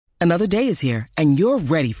Another day is here, and you're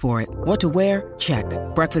ready for it. What to wear? Check.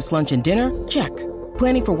 Breakfast, lunch, and dinner? Check.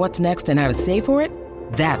 Planning for what's next and how to save for it?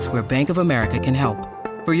 That's where Bank of America can help.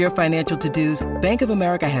 For your financial to-dos, Bank of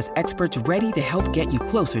America has experts ready to help get you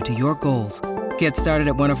closer to your goals. Get started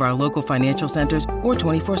at one of our local financial centers or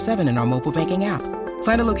 24/7 in our mobile banking app.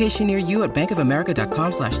 Find a location near you at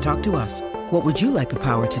bankofamerica.com/talktous. What would you like the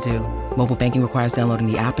power to do? Mobile banking requires downloading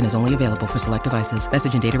the app and is only available for select devices.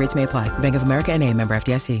 Message and data rates may apply. Bank of America N.A., member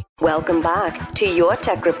FDIC. Welcome back to Your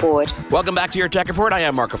Tech Report. Welcome back to Your Tech Report. I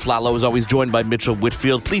am Marco Flallow, as always joined by Mitchell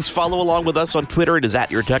Whitfield. Please follow along with us on Twitter. It is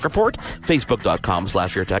at Your Tech Report,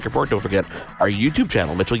 Facebook.com/Your Tech Report. Don't forget our YouTube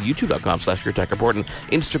channel, Mitchell, YouTube.com/Your Tech Report, and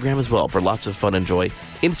Instagram as well for lots of fun and joy.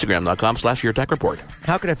 Instagram.com/Your Tech Report.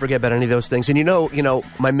 How could I forget about any of those things? And you know,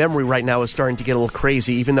 my memory right now is starting to get a little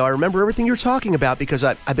crazy, even though I remember everything you're talking about, because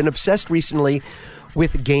I've been obsessed recently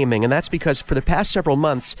with gaming, and that's because for the past several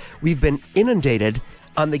months, we've been inundated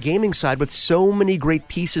on the gaming side with so many great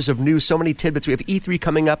pieces of news, so many tidbits. We have E3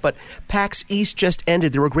 coming up, but PAX East just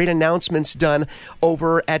ended. There were great announcements done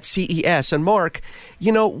over at CES. And Mark,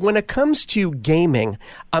 when it comes to gaming,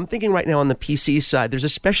 I'm thinking right now on the PC side, there's a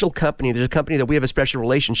special company. There's a company that we have a special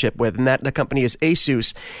relationship with, and that company is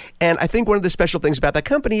Asus. And I think one of the special things about that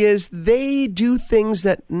company is they do things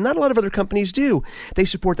that not a lot of other companies do. They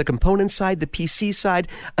support the component side, the PC side,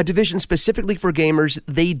 a division specifically for gamers.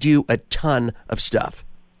 They do a ton of stuff.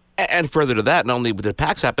 And further to that, not only did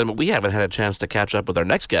PAX happen, but we haven't had a chance to catch up with our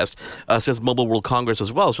next guest since Mobile World Congress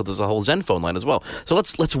as well. So there's a whole Zenfone line as well. So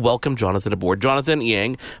let's welcome Jonathan aboard. Jonathan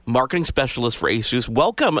Yang, marketing specialist for Asus.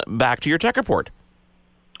 Welcome back to Your Tech Report.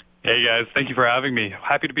 Hey guys, thank you for having me.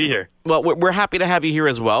 Happy to be here. Well, we're happy to have you here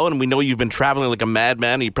as well, and we know you've been traveling like a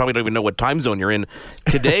madman. And you probably don't even know what time zone you're in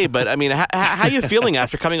today, but I mean, how are you feeling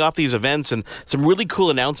after coming off these events and some really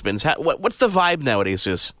cool announcements? What's the vibe now at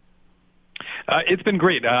Asus? It's been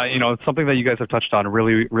great. It's something that you guys have touched on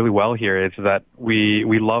really, really well here is that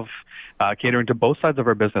we love catering to both sides of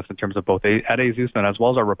our business in terms of both at Asus and as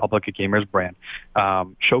well as our Republic of Gamers brand,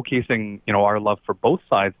 showcasing, our love for both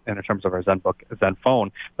sides in terms of our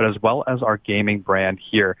Zenfone, but as well as our gaming brand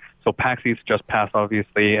here. So PAX East just passed,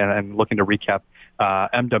 obviously, and looking to recap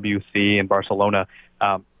MWC in Barcelona.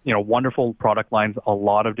 Wonderful product lines, a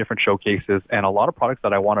lot of different showcases, and a lot of products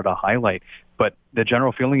that I wanted to highlight. But the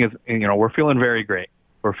general feeling is, we're feeling very great.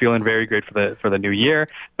 We're feeling very great for the new year,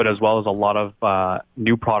 but as well as a lot of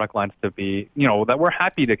new product lines to be, that we're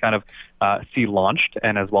happy to kind of see launched,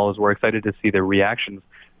 and as well as we're excited to see the reactions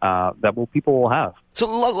that people will have. So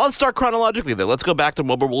let's start chronologically then. Let's go back to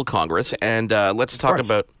Mobile World Congress, and let's talk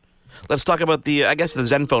about the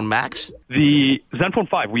Zenfone Max. The Zenfone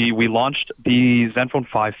 5. We launched the Zenfone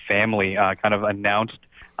 5 family, kind of announced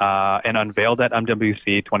and unveiled at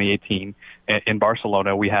MWC 2018 in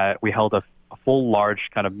Barcelona. We held a full large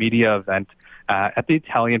kind of media event at the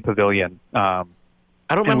Italian Pavilion. I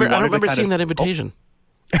don't remember seeing that invitation.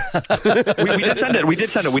 we did send it.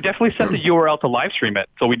 We definitely sent the URL to live stream it.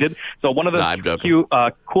 So we did. So one of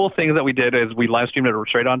the cool things that we did is we live streamed it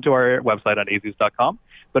straight onto our website at asus.com,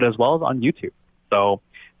 but as well as on YouTube. So,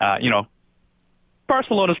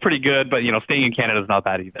 Barcelona's pretty good, but staying in Canada is not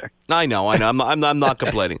bad either. I know. I'm not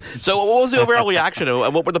complaining. So, what was the overall reaction,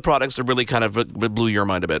 and what were the products that really kind of blew your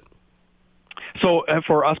mind a bit? So,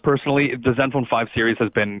 for us personally, the Zenfone 5 series has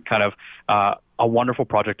been kind of a wonderful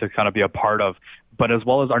project to kind of be a part of, but as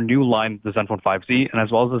well as our new line, the Zenfone 5Z, and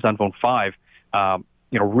as well as the Zenfone 5,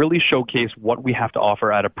 really showcase what we have to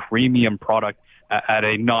offer at a premium product at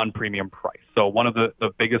a non-premium price. So one of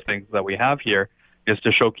the biggest things that we have here is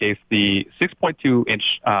to showcase the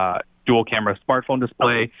 6.2-inch dual camera smartphone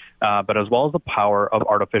display, but as well as the power of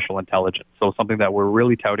artificial intelligence. So something that we're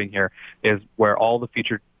really touting here is where all the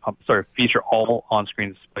feature all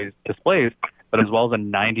on-screen displays, but as well as a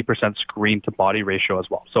 90% screen-to-body ratio as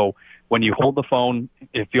well. So when you hold the phone,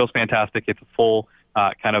 it feels fantastic. It's a full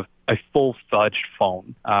kind of a full-fledged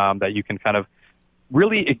phone that you can kind of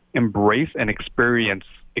really embrace and experience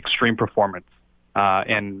extreme performance.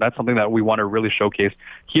 And that's something that we want to really showcase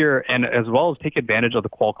here, and as well as take advantage of the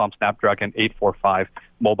Qualcomm Snapdragon 845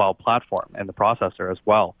 mobile platform and the processor as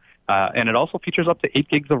well. And it also features up to 8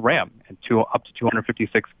 gigs of RAM and up to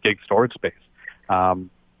 256 gig storage space.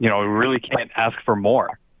 We really can't ask for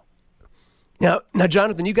more. Now,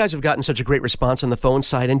 Jonathan, you guys have gotten such a great response on the phone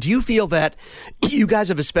side, and do you feel that you guys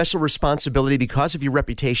have a special responsibility because of your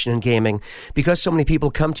reputation in gaming, because so many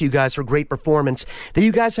people come to you guys for great performance, that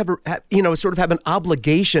you guys have an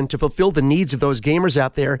obligation to fulfill the needs of those gamers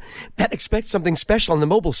out there that expect something special on the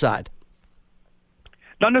mobile side?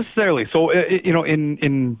 Not necessarily. So,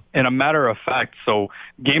 in a matter of fact, so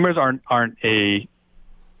gamers aren't a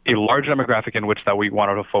a large demographic in which that we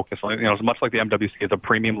wanted to focus on. You know, as much like the MWC is a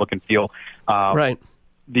premium look and feel. Right.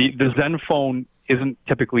 The Zenfone isn't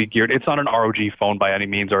typically geared. It's not an ROG phone by any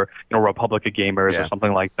means, or Republica Gamers or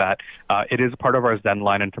something like that. It is part of our Zen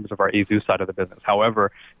line in terms of our ASUS side of the business.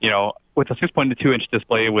 However, with a 6.2-inch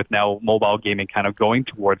display, with now mobile gaming kind of going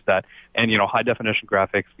towards that, and high definition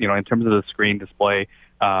graphics, in terms of the screen display,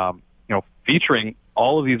 featuring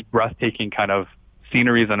all of these breathtaking kind of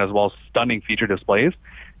sceneries and as well as stunning feature displays,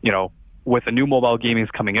 with the new mobile gaming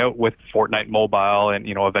coming out with Fortnite Mobile and,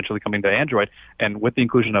 eventually coming to Android, and with the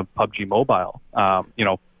inclusion of PUBG Mobile,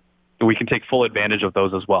 we can take full advantage of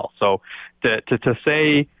those as well. So to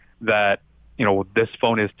say that, this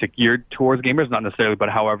phone is geared towards gamers, not necessarily, but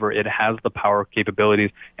however, it has the power,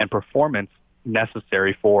 capabilities, and performance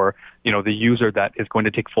necessary for, the user that is going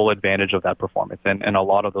to take full advantage of that performance and a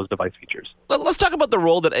lot of those device features. Let's talk about the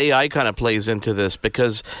role that AI kind of plays into this,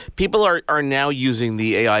 because people are now using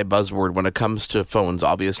the AI buzzword when it comes to phones,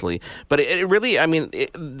 obviously. But it really,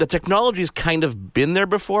 the technology's kind of been there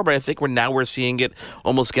before, but I think we're seeing it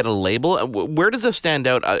almost get a label. Where does this stand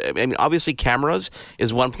out? Obviously cameras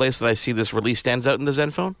is one place that I see this really stands out in the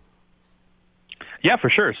Zenfone. Yeah,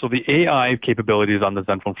 for sure. So the AI capabilities on the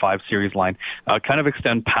Zenfone 5 series line kind of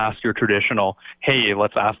extend past your traditional, hey,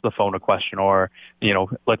 let's ask the phone a question, or,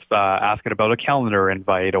 let's ask it about a calendar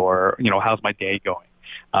invite, or, how's my day going?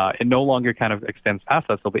 It no longer kind of extends past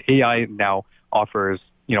that. So the AI now offers,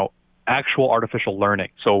 actual artificial learning.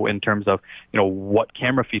 So in terms of, what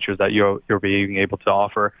camera features that you're being able to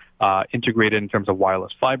offer, integrated in terms of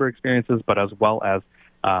wireless fiber experiences, but as well as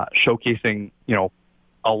showcasing,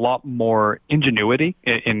 a lot more ingenuity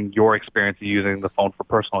in your experience using the phone for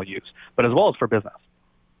personal use, but as well as for business.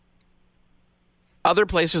 Other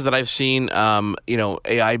places that I've seen,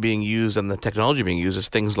 AI being used and the technology being used is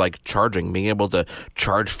things like charging, being able to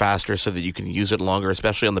charge faster so that you can use it longer,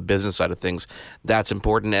 especially on the business side of things. That's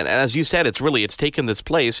important. And as you said, it's taken this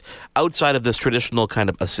place outside of this traditional kind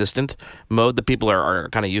of assistant mode that people are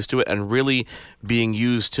kind of used to it, and really being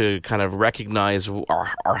used to kind of recognize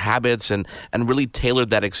our habits and really tailor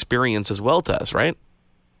that experience as well to us, right?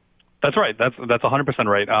 That's right. That's 100%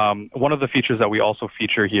 right. One of the features that we also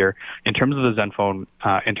feature here in terms of the Zenfone,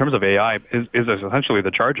 in terms of AI, is essentially the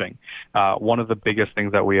charging. One of the biggest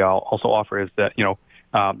things that we also offer is that,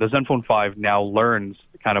 the Zenfone 5 now learns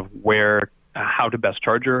kind of how to best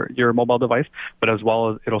charge your mobile device, but as well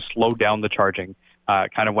as it'll slow down the charging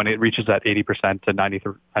kind of when it reaches that 80% to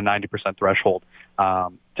 90% threshold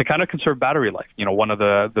to kind of conserve battery life. One of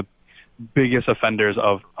the biggest offenders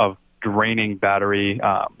of draining battery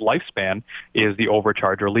lifespan is the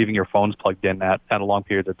overcharge, or leaving your phones plugged in at a long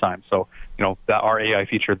period of time. So, that our AI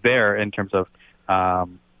feature there in terms of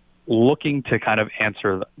looking to kind of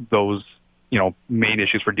answer those, main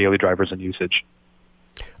issues for daily drivers and usage.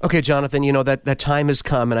 Okay, Jonathan, that time has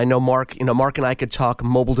come, and I know Mark and I could talk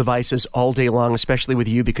mobile devices all day long, especially with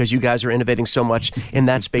you, because you guys are innovating so much in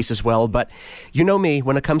that space as well. But you know me,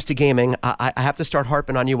 when it comes to gaming, I have to start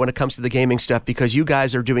harping on you when it comes to the gaming stuff, because you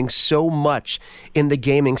guys are doing so much in the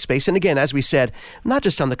gaming space. And again, as we said, not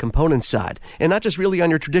just on the component side, and not just really on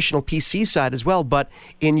your traditional PC side as well, but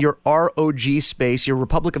in your ROG space, your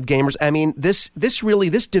Republic of Gamers.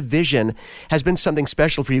 This division has been something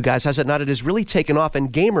special for you guys, has it not? It has really taken off,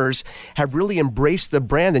 and gamers have really embraced the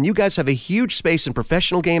brand, and you guys have a huge space in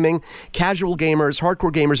professional gaming, casual gamers,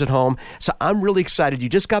 hardcore gamers at home. So I'm really excited. You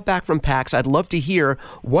just got back from PAX. I'd love to hear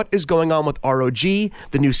what is going on with ROG,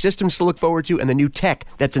 the new systems to look forward to, and the new tech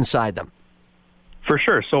that's inside them. For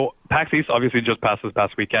sure. So PAX East obviously just passed this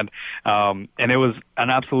past weekend, and it was an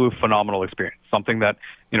absolute phenomenal experience. Something that,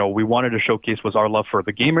 we wanted to showcase was our love for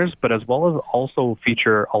the gamers, but as well as also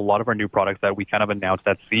feature a lot of our new products that we kind of announced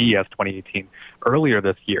at CES 2018 earlier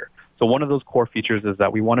this year. So one of those core features is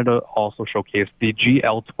that we wanted to also showcase the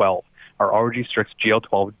GL12, our ROG Strix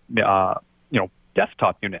GL12,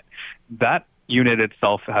 desktop unit. That unit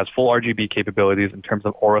itself has full RGB capabilities in terms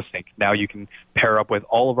of Aura Sync. Now you can pair up with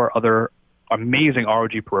all of our other amazing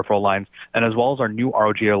ROG peripheral lines, and as well as our new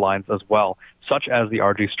ROG lines as well, such as the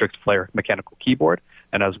ROG Strix Flare mechanical keyboard,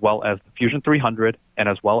 and as well as the Fusion 300, and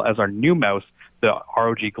as well as our new mouse, the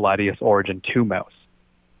ROG Gladius Origin 2 mouse.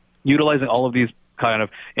 Utilizing all of these kind of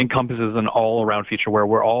encompasses an all-around feature where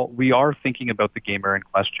we are thinking about the gamer in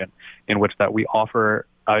question, in which that we offer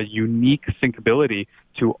a unique syncability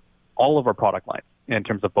to all of our product lines in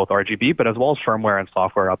terms of both RGB, but as well as firmware and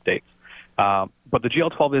software updates. But the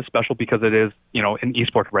GL12 is special because it is, an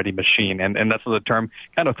esports-ready machine, and that's the term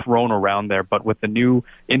kind of thrown around there. But with the new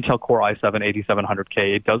Intel Core i7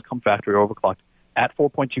 8700K, it does come factory overclocked at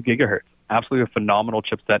 4.2 gigahertz absolutely a phenomenal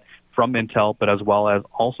chipset from Intel, but as well as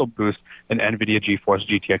also boosts an NVIDIA GeForce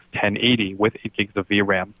GTX 1080 with 8 gigs of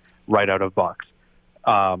VRAM right out of box.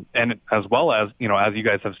 And as well as, as you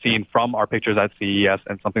guys have seen from our pictures at CES,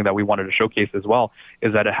 and something that we wanted to showcase as well,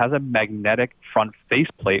 is that it has a magnetic front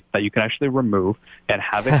faceplate that you can actually remove and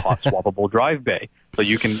have a hot swappable drive bay. So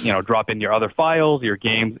you can, drop in your other files, your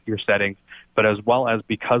games, your settings, but as well as,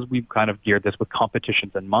 because we've kind of geared this with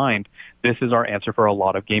competitions in mind, this is our answer for a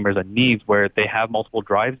lot of gamers and needs where they have multiple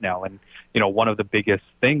drives now. And, one of the biggest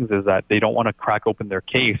things is that they don't want to crack open their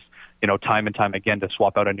case time and time again to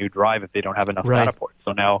swap out a new drive if they don't have enough data ports.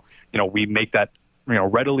 So now, we make that,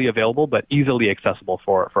 readily available, but easily accessible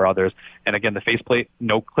for others. And again, the faceplate,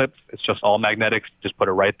 no clips. It's just all magnetics. Just put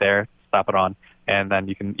it right there, slap it on, and then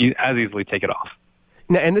you can as easily take it off.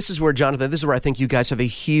 Now, and this is where, Jonathan, this is where I think you guys have a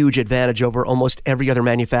huge advantage over almost every other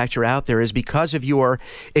manufacturer out there, is because of your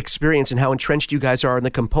experience and how entrenched you guys are in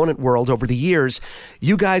the component world over the years.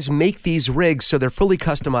 You guys make these rigs so they're fully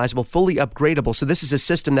customizable, fully upgradable. So this is a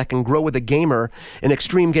system that can grow with a gamer, an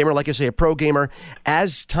extreme gamer, like you say, a pro gamer.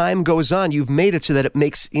 As time goes on, you've made it so that it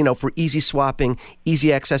makes, for easy swapping,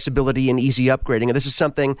 easy accessibility, and easy upgrading. And this is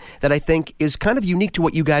something that I think is kind of unique to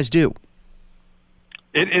what you guys do.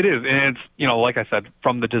 It is, and it's, like I said,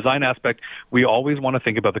 from the design aspect, we always want to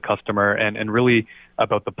think about the customer and really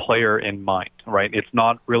about the player in mind, right? It's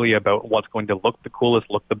not really about what's going to look the coolest,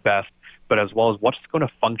 look the best, but as well as what's going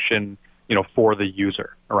to function, for the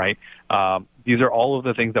user, right? These are all of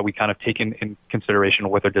the things that we kind of take in consideration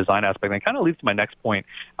with our design aspect. And it kind of leads to my next point.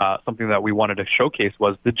 Something that we wanted to showcase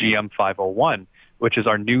was the GM501, which is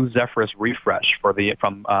our new Zephyrus refresh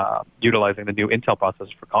from utilizing the new Intel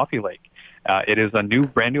processor for Coffee Lake. It is a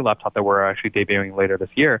brand new laptop that we're actually debuting later this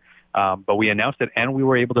year, but we announced it and we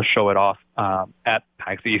were able to show it off at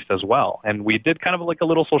PAX East as well. And we did kind of like a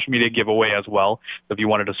little social media giveaway as well. So if you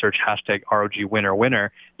wanted to search hashtag ROG winner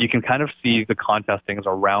winner, you can kind of see the contestings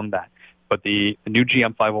around that. But the new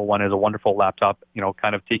GM501 is a wonderful laptop,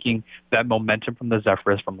 kind of taking that momentum from the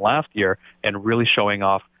Zephyrus from last year and really showing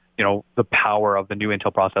off the power of the new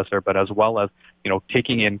Intel processor, but as well as,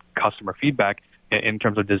 taking in customer feedback in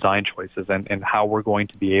terms of design choices and how we're going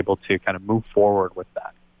to be able to kind of move forward with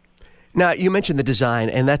that. Now, you mentioned the design,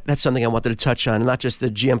 and that's something I wanted to touch on, not just the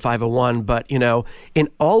GM501, but, in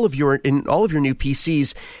all of your new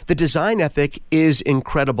PCs, the design ethic is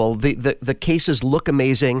incredible. The cases look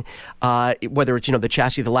amazing, whether it's, the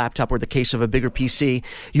chassis of the laptop or the case of a bigger PC.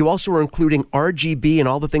 You also are including RGB and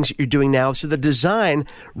all the things that you're doing now. So the design,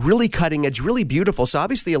 really cutting edge, really beautiful. So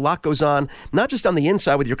obviously a lot goes on, not just on the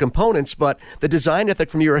inside with your components, but the design ethic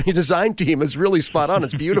from your design team is really spot on.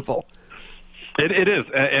 It's beautiful. It is,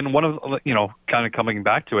 and one of kind of coming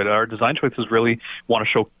back to it, our design choices really want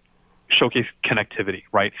to showcase connectivity,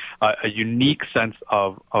 right? A unique sense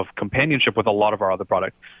of companionship with a lot of our other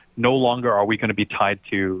products. No longer are we going to be tied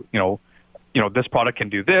to this product can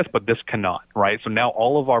do this, but this cannot, right? So now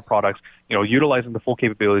all of our products, utilizing the full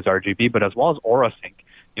capabilities of RGB, but as well as AuraSync,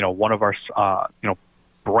 one of our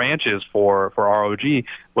branches for ROG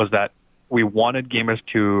was that we wanted gamers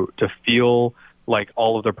to feel like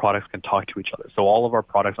all of their products can talk to each other. So all of our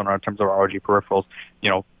products in terms of our ROG peripherals,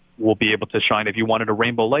 will be able to shine. If you wanted a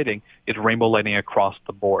rainbow lighting, it's rainbow lighting across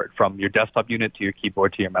the board, from your desktop unit to your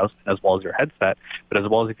keyboard to your mouse, as well as your headset. But as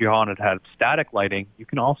well as if you wanted to have static lighting, you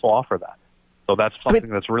can also offer that. So that's something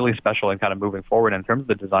that's really special and kind of moving forward in terms of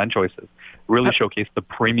the design choices, really showcase the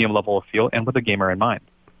premium level of feel and with the gamer in mind.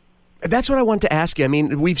 That's what I wanted to ask you. I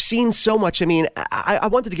mean, we've seen so much. I mean, I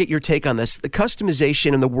wanted to get your take on this. The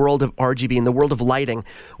customization in the world of RGB, in the world of lighting,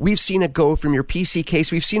 we've seen it go from your PC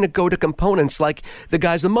case. We've seen it go to components like the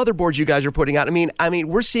motherboards you guys are putting out. I mean,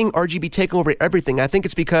 we're seeing RGB take over everything. I think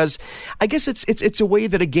it's because, I guess it's a way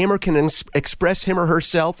that a gamer can express him or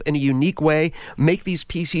herself in a unique way, make these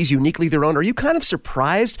PCs uniquely their own. Are you kind of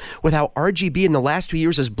surprised with how RGB in the last 2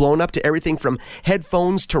 years has blown up to everything from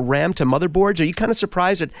headphones to RAM to motherboards? Are you kind of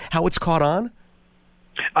surprised at how it's caught on?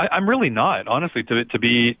 I'm really not, honestly, to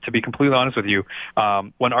be completely honest with you.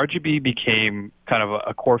 When RGB became kind of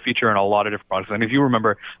a core feature in a lot of different products, and if you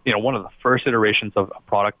remember, one of the first iterations of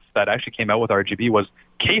products that actually came out with RGB was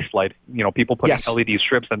case lighting. People putting LED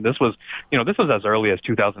strips, and this was as early as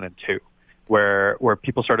 2002. Where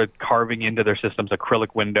people started carving into their systems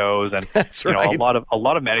acrylic windows, and That's right. a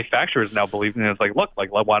lot of manufacturers now believe in it. It's like, look,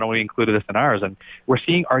 why don't we include this in ours? And we're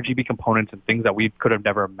seeing RGB components and things that we could have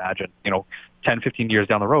never imagined. 10, 15 years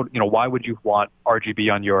down the road, why would you want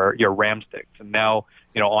RGB on your RAM sticks and now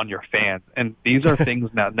on your fans? And these are things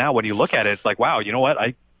now when you look at it, it's like, wow, you know what,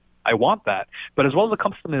 I want that. But as well as the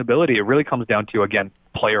customizability, it really comes down to, again,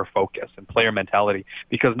 player focus and player mentality,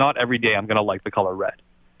 because not every day I'm going to like the color red.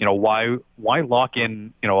 why lock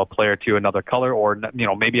in, a player to another color, or,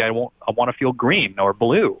 maybe I want to feel green or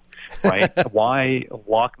blue, right? Why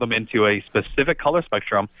lock them into a specific color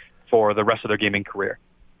spectrum for the rest of their gaming career,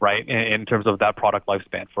 right? In terms of that product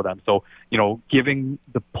lifespan for them. So, giving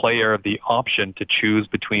the player the option to choose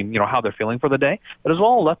between, how they're feeling for the day, but as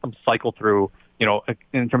well let them cycle through,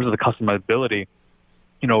 in terms of the customizability,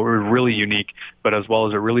 really unique, but as well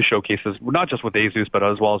as it really showcases, not just with Asus, but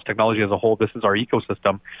as well as technology as a whole, this is our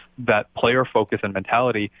ecosystem, that player focus and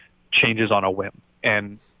mentality changes on a whim.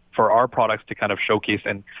 And for our products to kind of showcase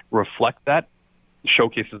and reflect that,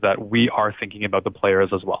 showcases that we are thinking about the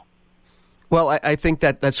players as well. Well, I think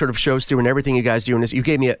that sort of shows through in everything you guys do, and you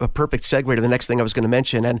gave me a perfect segue to the next thing I was going to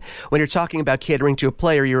mention. And when you're talking about catering to a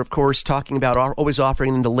player, you're, of course, talking about always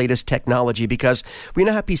offering them the latest technology, because we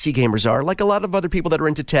know how PC gamers are. Like a lot of other people that are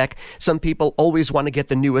into tech, some people always want to get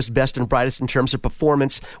the newest, best, and brightest in terms of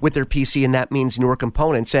performance with their PC, and that means newer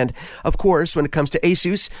components. And, of course, when it comes to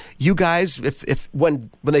Asus, you guys, when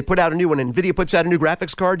they put out a new one, NVIDIA puts out a new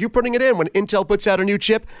graphics card, you're putting it in. When Intel puts out a new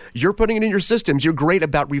chip, you're putting it in your systems. You're great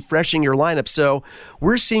about refreshing your lineup. So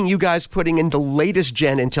we're seeing you guys putting in the latest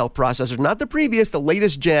gen Intel processors, not the previous, the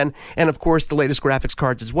latest gen, and of course the latest graphics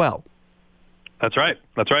cards as well. That's right.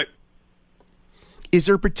 Is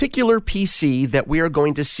there a particular PC that we are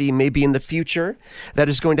going to see maybe in the future that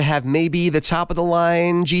is going to have maybe the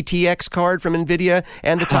top-of-the-line GTX card from NVIDIA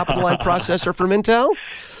and the top-of-the-line processor from Intel?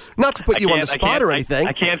 Not to put you on the spot or anything.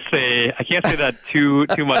 I can't say that too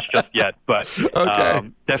much just yet, but okay.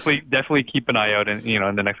 Definitely keep an eye out in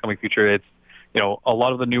the next coming future. It's a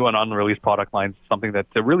lot of the new and unreleased product lines, something that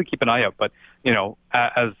to really keep an eye out. But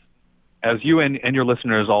as you and your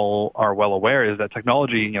listeners all are well aware, is that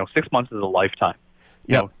technology 6 months is a lifetime.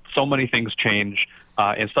 Yep. So many things change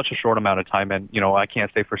in such a short amount of time, and I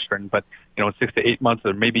can't say for certain, but in 6 to 8 months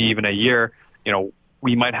or maybe even a year,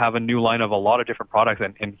 we might have a new line of a lot of different products,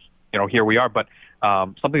 and here we are. But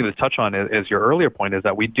something to touch on is your earlier point, is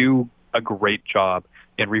that we do a great job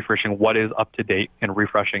in refreshing what is up to date and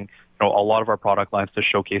refreshing a lot of our product lines to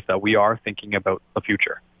showcase that we are thinking about the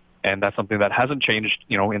future. And that's something that hasn't changed,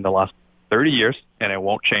 in the last 30 years, and it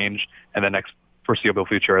won't change in the next foreseeable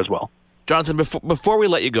future as well. Jonathan, before we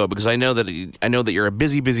let you go, because I know that you're a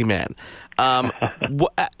busy man.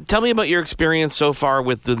 Tell me about your experience so far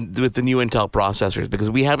with the new Intel processors, because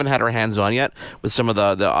we haven't had our hands on yet with some of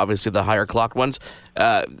the obviously the higher clocked ones.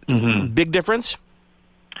 Big difference?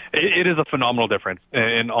 It is a phenomenal difference.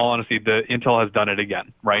 In all honesty, the Intel has done it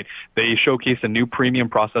again, right? They showcase a new premium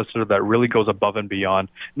processor that really goes above and beyond,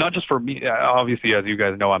 not just for me. Obviously, as you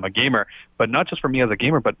guys know, I'm a gamer, but not just for me as a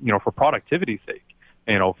gamer, but for productivity's sake.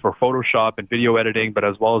 For Photoshop and video editing, but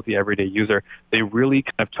as well as the everyday user, they really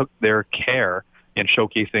kind of took their care in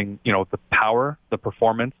showcasing, the power, the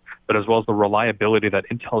performance, but as well as the reliability that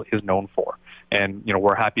Intel is known for. And,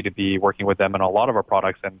 we're happy to be working with them in a lot of our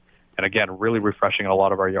products, and again, really refreshing a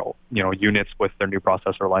lot of our, units with their new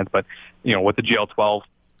processor lines. But, with the GL12,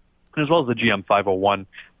 as well as the GM501,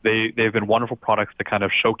 they've been wonderful products to kind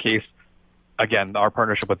of showcase. Again, our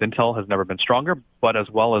partnership with Intel has never been stronger, but as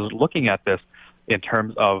well as looking at this in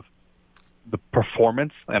terms of the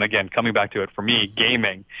performance, and again, coming back to it, for me,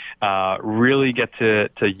 gaming, really get to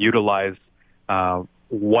utilize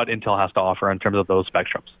what Intel has to offer in terms of those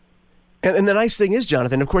spectrums. And the nice thing is,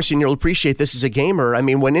 Jonathan, of course, and you'll appreciate this as a gamer, I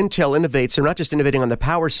mean, when Intel innovates, they're not just innovating on the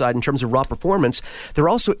power side in terms of raw performance, they're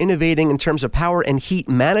also innovating in terms of power and heat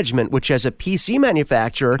management, which as a PC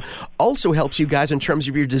manufacturer also helps you guys in terms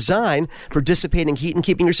of your design for dissipating heat and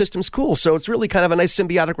keeping your systems cool. So it's really kind of a nice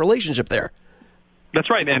symbiotic relationship there. That's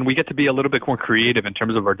right, and we get to be a little bit more creative in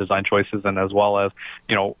terms of our design choices, and as well as,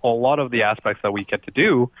 a lot of the aspects that we get to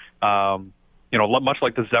do, much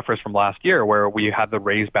like the Zephyrs from last year, where we had the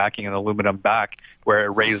raised backing and aluminum back, where it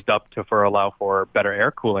raised up to allow for better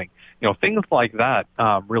air cooling. Things like that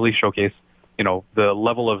really showcase, the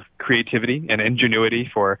level of creativity and ingenuity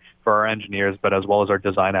for our engineers, but as well as our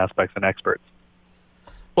design aspects and experts.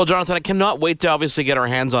 Well, Jonathan, I cannot wait to obviously get our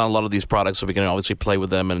hands on a lot of these products so we can obviously play with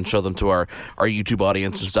them and show them to our YouTube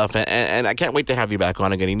audience and stuff. And I can't wait to have you back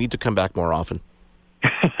on again. You need to come back more often.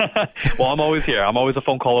 Well, I'm always here. I'm always a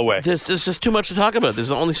phone call away. There's just too much to talk about. There's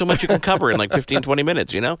only so much you can cover in like 15, 20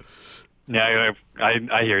 minutes, Yeah,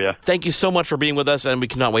 I hear you. Thank you so much for being with us, and we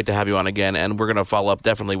cannot wait to have you on again. And we're going to follow up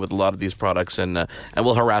definitely with a lot of these products, and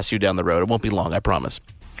we'll harass you down the road. It won't be long, I promise.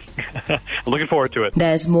 Looking forward to it.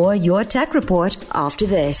 There's more Your Tech Report after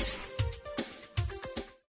this.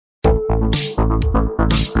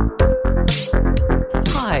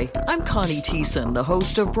 Hi, I'm Connie Thiessen, the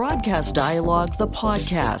host of Broadcast Dialogue, the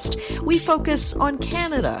podcast. We focus on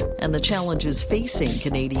Canada and the challenges facing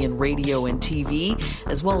Canadian radio and TV,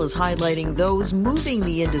 as well as highlighting those moving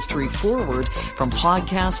the industry forward from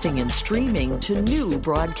podcasting and streaming to new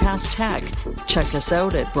broadcast tech. Check us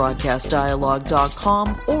out at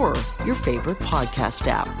broadcastdialogue.com or your favorite podcast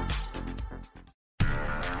app.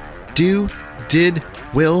 Do, did,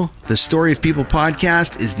 will, the Story of People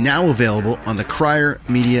podcast is now available on the Crier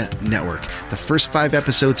Media Network. The first 5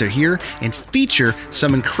 episodes are here and feature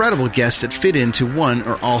some incredible guests that fit into one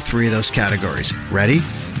or all 3 of those categories. Ready?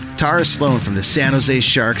 Tara Sloan from the San Jose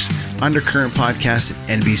Sharks Undercurrent podcast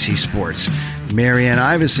at NBC Sports. Marianne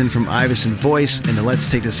Iveson from Iveson Voice and the Let's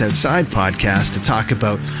Take This Outside podcast to talk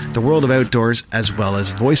about the world of outdoors as well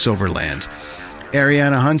as voiceover land.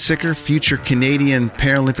 Ariana Hunsicker, future Canadian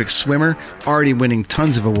Paralympic swimmer, already winning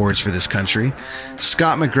tons of awards for this country.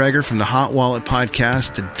 Scott McGregor from the Hot Wallet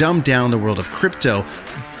podcast to dumb down the world of crypto,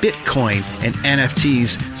 Bitcoin, and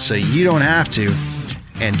NFTs so you don't have to.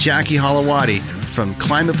 And Jackie Holowati from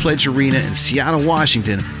Climate Pledge Arena in Seattle,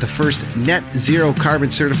 Washington, the first net zero carbon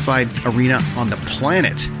certified arena on the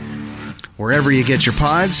planet. Wherever you get your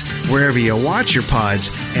pods, wherever you watch your pods,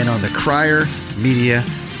 and on the Crier Media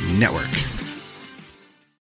Network.